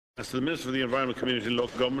As to the Minister for the Environment, Community and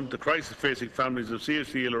Local Government, the crisis facing families of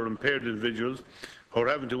seriously ill or impaired individuals who are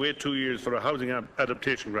having to wait 2 years for a housing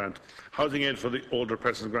adaptation grant, housing aid for the older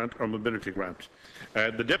persons grant or mobility grant.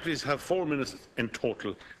 The deputies have 4 minutes in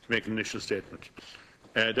total to make an initial statement.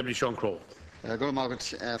 Deputy Seán Crowe. Good morning.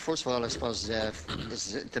 First of all, I suppose,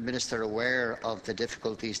 is the Minister aware of the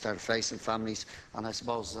difficulties that are facing families? And I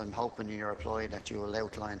suppose I'm hoping in your reply that you will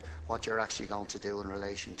outline what you're actually going to do in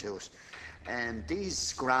relation to it.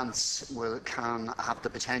 These grants can have the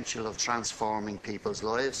potential of transforming people's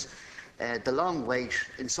lives. The long wait,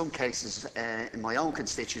 in some cases, in my own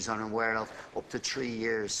constituency, I'm aware of up to 3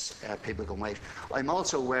 years people can wait. I'm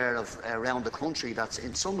also aware of around the country that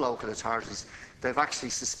in some local authorities they've actually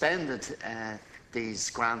suspended these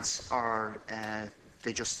grants, or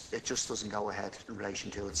it just doesn't go ahead in relation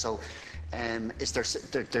to it. So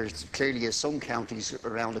there clearly is some counties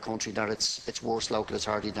around the country that it's worse local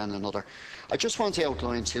authority than another. I just want to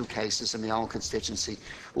outline 2 cases in my own constituency.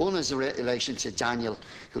 One is in relation to Daniel,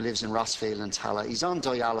 who lives in Rossfield and Talla. He's on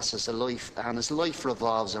dialysis, and his life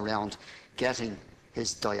revolves around getting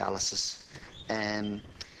his dialysis.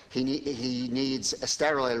 He needs a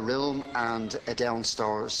sterile room and a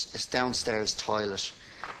downstairs toilet.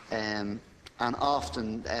 And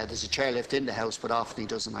often there's a chairlift in the house, but often he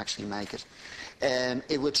doesn't actually make it.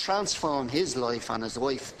 It would transform his life and his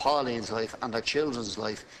wife Pauline's life and their children's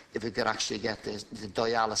life if he could actually get the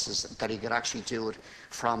dialysis, that he could actually do it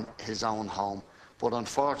from his own home. But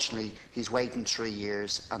unfortunately, he's waiting 3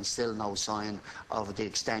 years and still no sign of the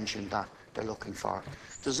extension that they're looking for.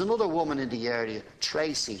 There's another woman in the area,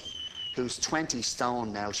 Tracy, who's 20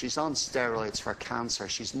 stone now. She's on steroids for cancer.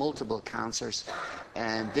 She's multiple cancers,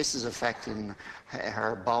 and this is affecting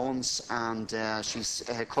her bones, and she's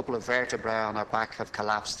a couple of vertebrae on her back have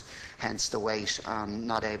collapsed, hence the weight, and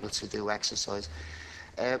not able to do exercise.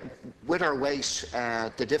 With her weight,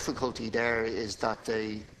 the difficulty there is that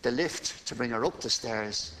the lift to bring her up the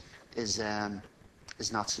stairs is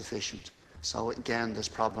not sufficient. So again, there's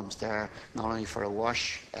problems there, not only for a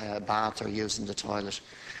wash, bath, or using the toilet.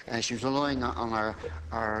 She's relying on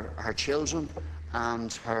her children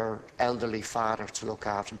and her elderly father to look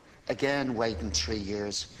after him. Again, waiting 3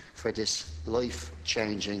 years for this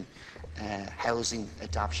life-changing housing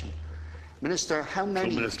adoption. Minister, how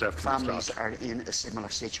many families are in a similar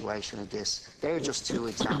situation as this? They're just 2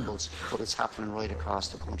 examples, but it's happening right across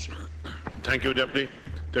the country. Thank you, Deputy.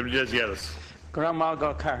 Deputy Dessie Ellis.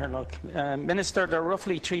 Minister, there are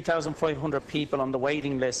roughly 3,500 people on the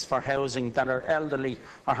waiting list for housing that are elderly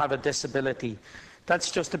or have a disability.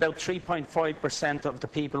 That's just about 3.5% of the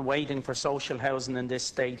people waiting for social housing in this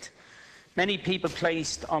state. Many people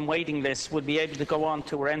placed on waiting lists would be able to go on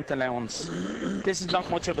to rent allowance. This is not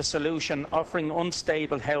much of a solution, offering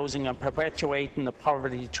unstable housing and perpetuating the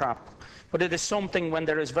poverty trap. But it is something when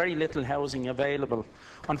there is very little housing available.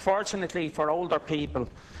 Unfortunately, for older people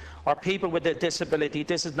or people with a disability,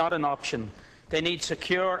 this is not an option. They need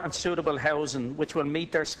secure and suitable housing which will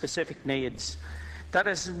meet their specific needs. That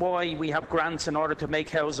is why we have grants in order to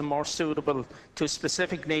make housing more suitable to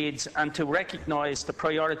specific needs and to recognise the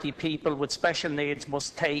priority people with special needs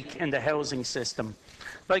must take in the housing system.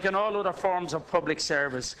 Like in all other forms of public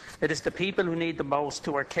service, it is the people who need the most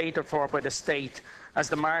who are catered for by the state, as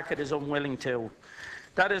the market is unwilling to.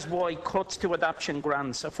 That is why cuts to adoption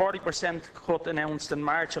grants, a 40% cut announced in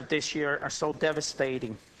March of this year, are so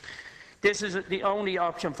devastating. This is the only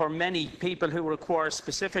option for many people who require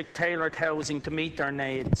specific tailored housing to meet their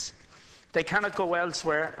needs. They cannot go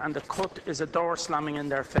elsewhere, and the cut is a door slamming in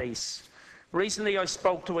their face. Recently I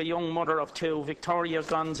spoke to a young mother of 2, Victoria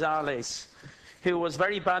Gonzalez, who was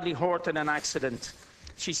very badly hurt in an accident.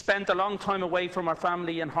 She spent a long time away from her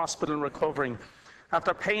family in hospital recovering.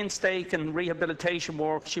 After painstaking rehabilitation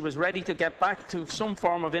work, she was ready to get back to some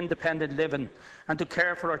form of independent living and to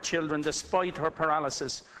care for her children despite her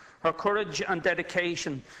paralysis. Her courage and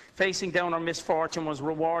dedication facing down her misfortune was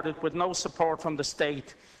rewarded with no support from the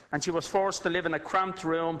state, and she was forced to live in a cramped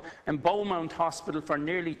room in Beaumont Hospital for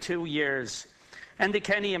nearly 2 years. Enda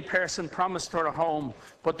Kenny in person promised her a home,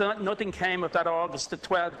 but nothing came of that August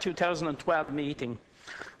 2012 meeting.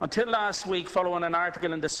 Until last week, following an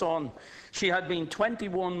article in The Sun, she had been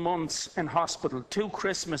 21 months in hospital, 2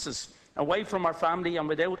 Christmases, away from her family and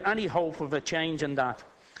without any hope of a change in that.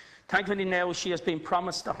 Thankfully now she has been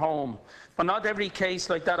promised a home. But not every case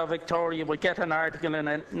like that of Victoria will get an article in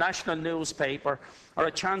a national newspaper or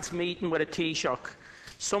a chance meeting with a Taoiseach.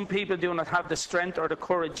 Some people do not have the strength or the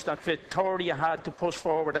courage that Victoria had to push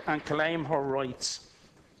forward and claim her rights.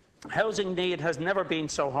 Housing need has never been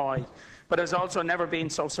so high, but has also never been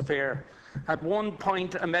so severe. At one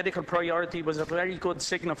point, a medical priority was a very good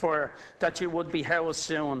signifier that you would be housed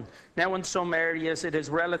soon. Now in some areas it is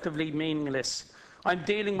relatively meaningless. I'm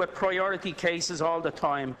dealing with priority cases all the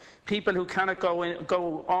time, people who cannot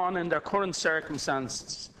go on in their current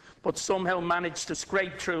circumstances, but somehow manage to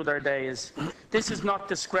scrape through their days. This is not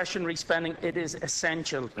discretionary spending, it is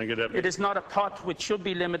essential. It is not a pot which should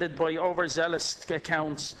be limited by overzealous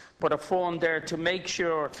accounts, but a fund there to make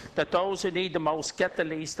sure that those who need the most get the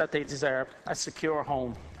least that they deserve, a secure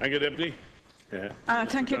home. Thank you, Deputy.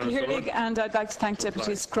 Thank you, Cahirrig, and I'd like to thank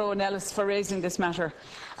Deputies Crowe and Ellis for raising this matter.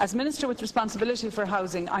 As Minister with responsibility for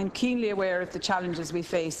housing, I'm keenly aware of the challenges we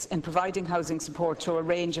face in providing housing support to a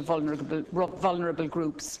range of vulnerable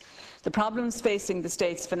groups. The problems facing the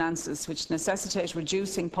state's finances, which necessitate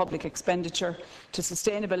reducing public expenditure to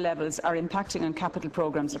sustainable levels, are impacting on capital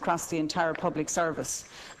programmes across the entire public service.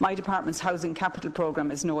 My department's housing capital programme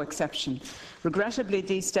is no exception. Regrettably,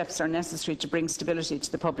 these steps are necessary to bring stability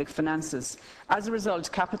to the public finances. As a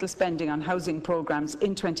result, capital spending on housing programmes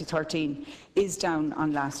in 2013 is down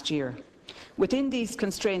on last year. Within these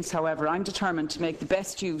constraints, however, I'm determined to make the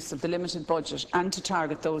best use of the limited budget and to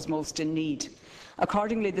target those most in need.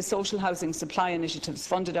 Accordingly, the social housing supply initiatives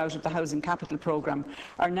funded out of the Housing Capital Programme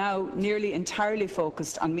are now nearly entirely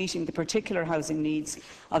focused on meeting the particular housing needs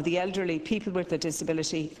of the elderly, people with a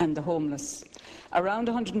disability and the homeless. Around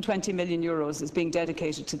 €120 million is being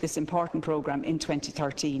dedicated to this important programme in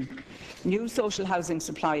 2013. New social housing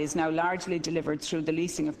supply is now largely delivered through the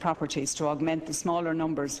leasing of properties to augment the smaller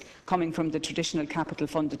numbers coming from the traditional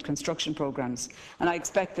capital-funded construction programmes, and I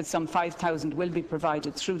expect that some 5,000 will be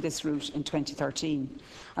provided through this route in 2013.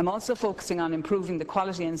 I'm also focusing on improving the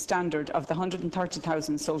quality and standard of the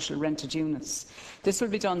 130,000 social rented units. This will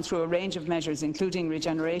be done through a range of measures, including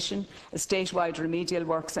regeneration, estate-wide remedial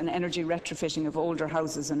works and energy retrofitting of older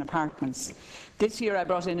houses and apartments. This year I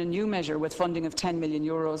brought in a new measure with funding of €10 million,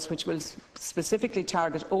 which will specifically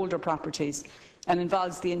target older properties and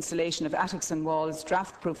involves the installation of attics and walls,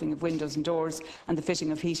 draft-proofing of windows and doors and the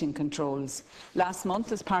fitting of heating controls. Last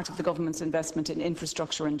month, as part of the Government's investment in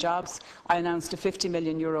infrastructure and jobs, I announced a €50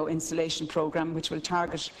 million installation programme which will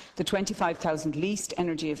target the 25,000 least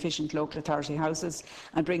energy-efficient local authority houses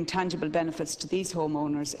and bring tangible benefits to these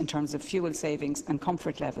homeowners in terms of fuel savings and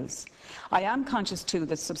comfort levels. I am conscious too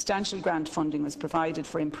that substantial grant funding was provided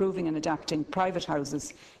for improving and adapting private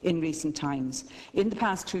houses in recent times. In the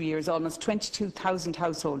past 2 years, almost 22,000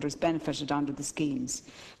 householders benefited under the schemes.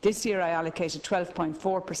 This year I allocated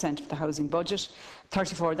 12.4% of the housing budget,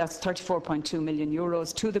 that's €34.2 million,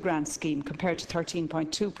 to the grant scheme compared to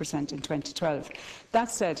 13.2% in 2012. That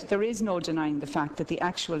said, there is no denying the fact that the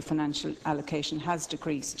actual financial allocation has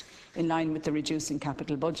decreased in line with the reducing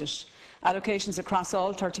capital budget. Allocations across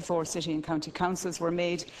all 34 city and county councils were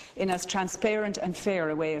made in as transparent and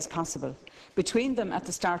fair a way as possible. Between them, at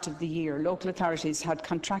the start of the year, local authorities had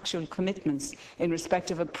contractual commitments in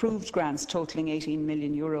respect of approved grants totalling €18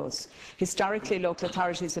 million. Historically, local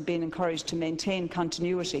authorities have been encouraged to maintain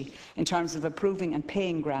continuity in terms of approving and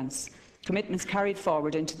paying grants. Commitments carried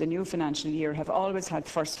forward into the new financial year have always had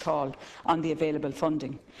first call on the available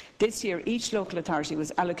funding. This year, each local authority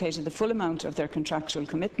was allocated the full amount of their contractual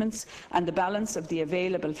commitments, and the balance of the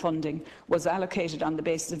available funding was allocated on the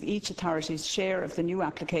basis of each authority's share of the new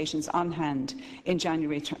applications on hand in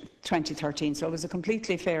January 2013. So it was a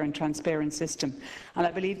completely fair and transparent system, and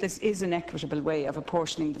I believe this is an equitable way of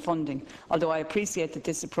apportioning the funding, although I appreciate that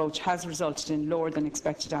this approach has resulted in lower than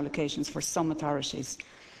expected allocations for some authorities.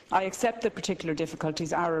 I accept that particular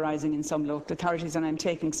difficulties are arising in some local authorities, and I am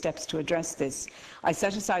taking steps to address this. I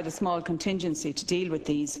set aside a small contingency to deal with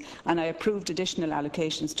these, and I approved additional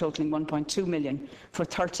allocations totalling €1.2 million for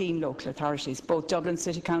 13 local authorities. Both Dublin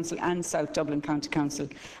City Council and South Dublin County Council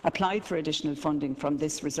applied for additional funding from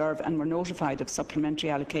this reserve and were notified of supplementary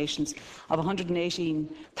allocations of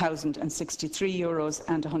 €118,063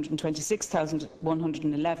 and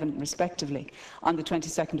 €126,111 respectively on the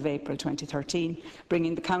 22nd of April 2013,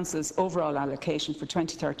 bringing the Council's overall allocation for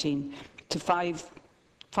 2013 to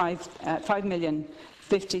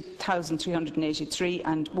 €5,050,383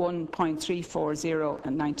 and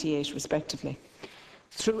 €1.34098 respectively.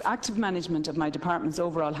 Through active management of my department's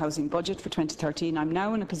overall housing budget for 2013, I am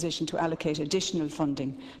now in a position to allocate additional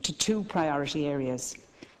funding to two priority areas.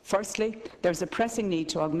 Firstly, there is a pressing need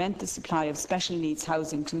to augment the supply of special needs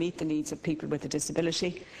housing to meet the needs of people with a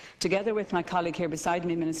disability. Together with my colleague here beside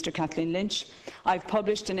me, Minister Kathleen Lynch, I have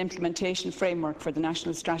published an implementation framework for the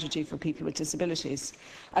National Strategy for People with Disabilities.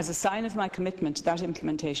 As a sign of my commitment to that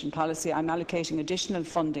implementation policy, I am allocating additional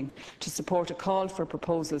funding to support a call for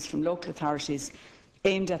proposals from local authorities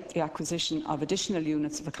aimed at the acquisition of additional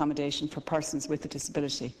units of accommodation for persons with a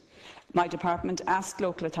disability. My department asked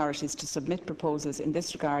local authorities to submit proposals in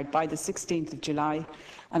this regard by the 16th of July,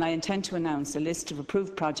 and I intend to announce a list of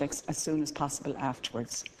approved projects as soon as possible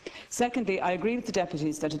afterwards. Secondly, I agree with the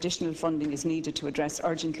deputies that additional funding is needed to address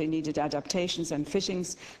urgently needed adaptations and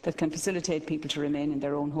fittings that can facilitate people to remain in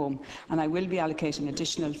their own home, and I will be allocating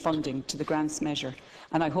additional funding to the grants measure,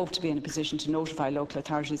 and I hope to be in a position to notify local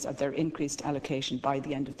authorities of their increased allocation by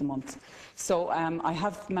the end of the month. So I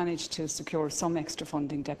have managed to secure some extra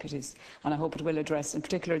funding, deputies, and I hope it will address in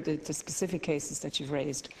particular the specific cases that you've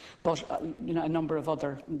raised, but a number of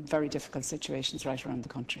other very difficult situations right around the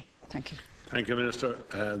country. Thank you. Thank you, Minister.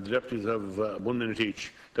 The deputies have 1 minute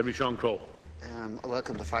each. Deputy Seán Crowe. I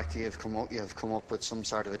welcome the fact that you've come up with some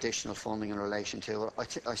sort of additional funding in relation to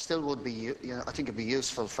it. I still would be, I think it'd be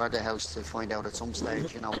useful for the House to find out at some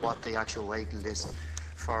stage, what the actual waiting list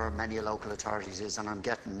for many local authorities is, and I'm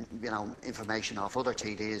getting, information off other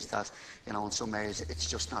TDs that, in some areas it's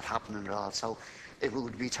just not happening at all. So it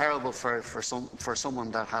would be terrible for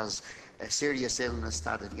someone that has a serious illness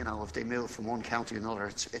that, if they move from one county to another,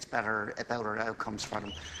 it's better outcomes for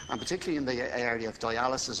them. And particularly in the area of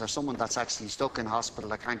dialysis, or someone that's actually stuck in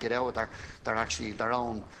hospital that can't get out, they're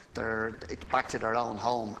back to their own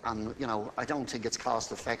home. And, I don't think it's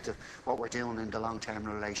cost effective what we're doing in the long term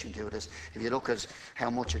in relation to this. If you look at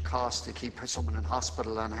how much it costs to keep someone in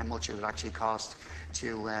hospital and how much it would actually cost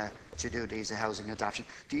to do these housing adaptation.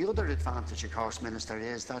 The other advantage, of course, Minister,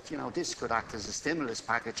 is that this could act as a stimulus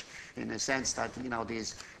package in the sense that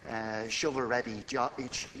these shovel-ready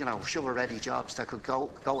jobs that could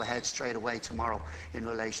go ahead straight away tomorrow in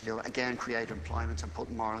relation to, again, create employment and put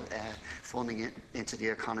more funding into the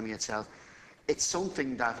economy itself. It's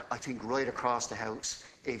something that I think right across the House,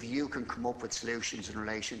 if you can come up with solutions in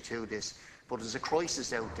relation to this. But there's a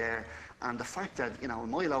crisis out there, and the fact that, in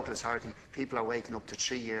my local authority, people are waiting up to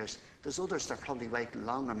 3 years. There's others that are probably waiting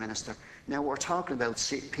longer, Minister. Now, we're talking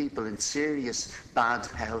about people in serious bad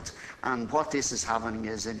health, and what this is having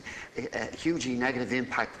is a hugely negative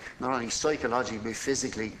impact, not only psychologically, but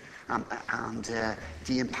physically, and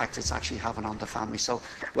the impact it's actually having on the family. So,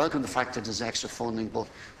 welcome the fact that there's extra funding, but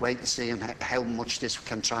wait and see how much this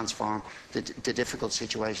can transform the difficult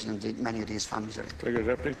situation in many of these families. Thank you,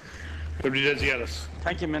 Deputy. Deputy Ellis.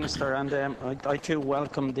 Thank you, Minister, and I too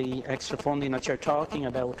welcome the extra funding that you're talking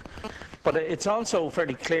about. But it's also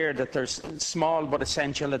fairly clear that there's small but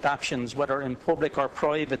essential adaptations, whether in public or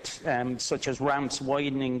private, such as ramps,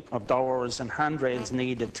 widening of doors and handrails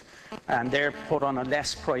needed, and they're put on a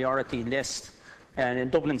less priority list. And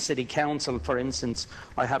in Dublin City Council, for instance,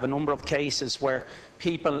 I have a number of cases where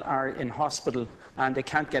people are in hospital and they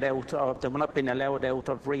can't get out, they've not been allowed out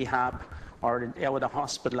of rehab or out of the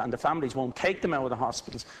hospital, and the families won't take them out of the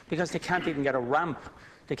hospitals because they can't even get a ramp,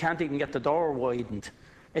 they can't even get the door widened.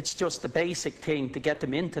 It's just the basic thing to get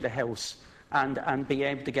them into the house and be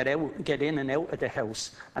able to get in and out of the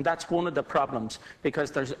house. And that's one of the problems,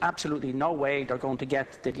 because there's absolutely no way they're going to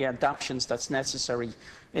get the adaptations that's necessary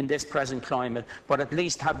in this present climate, but at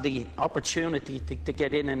least have the opportunity to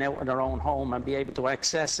get in and out of their own home and be able to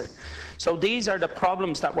access it. So these are the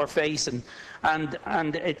problems that we're facing, and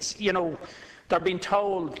it's, they're being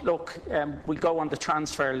told, look, we'll go on the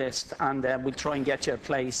transfer list and we'll try and get you a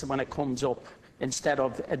place when it comes up, instead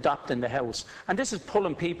of adopting the house. And this is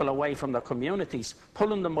pulling people away from their communities,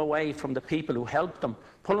 pulling them away from the people who helped them,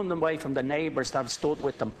 pulling them away from the neighbours that have stood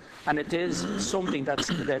with them. And it is something that's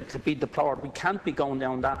to be deplored. We can't be going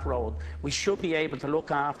down that road. We should be able to look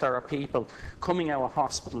after our people coming out of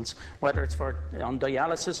hospitals, whether it's on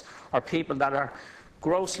dialysis or people that are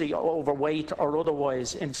grossly overweight or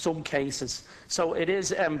otherwise in some cases. So it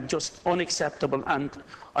is just unacceptable, and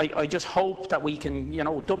I just hope that we can,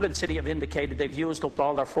 Dublin City have indicated they've used up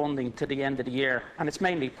all their funding to the end of the year, and it's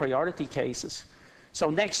mainly priority cases. So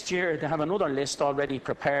next year they have another list already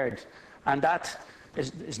prepared, and that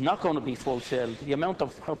is not going to be fulfilled. The amount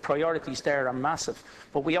of priorities there are massive,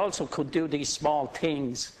 but we also could do these small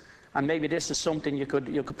things. And maybe this is something you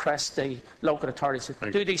could press the local authorities to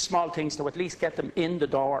do, these small things to at least get them in the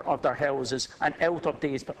door of their houses and out of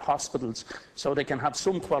these hospitals, so they can have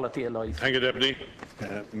some quality of life. Thank you, Deputy.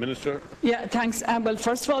 Minister. Yeah, thanks. Well,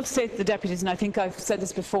 first of all, to say to the deputies, and I think I've said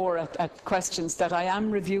this before at questions, that I am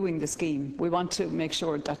reviewing the scheme. We want to make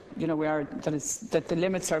sure that that the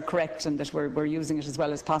limits are correct and that we're using it as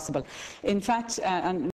well as possible. In fact, and